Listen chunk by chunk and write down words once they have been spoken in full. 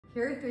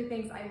Here are 3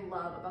 things I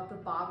love about the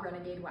Bob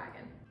Renegade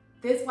wagon.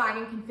 This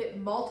wagon can fit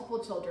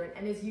multiple children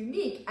and is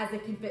unique as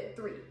it can fit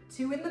 3,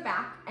 2 in the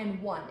back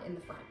and 1 in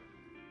the front.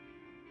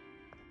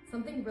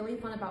 Something really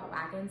fun about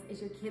wagons is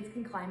your kids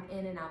can climb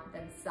in and out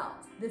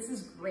themselves. This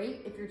is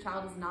great if your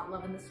child is not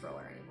loving the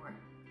stroller anymore.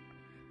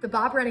 The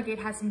Bob Renegade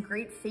has some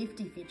great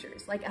safety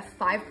features, like a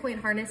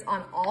 5-point harness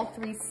on all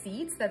 3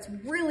 seats that's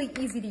really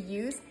easy to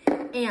use,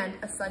 and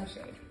a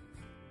sunshade.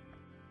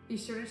 Be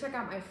sure to check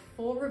out my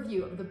full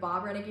review of the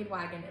Bob Renegade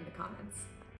wagon in the comments.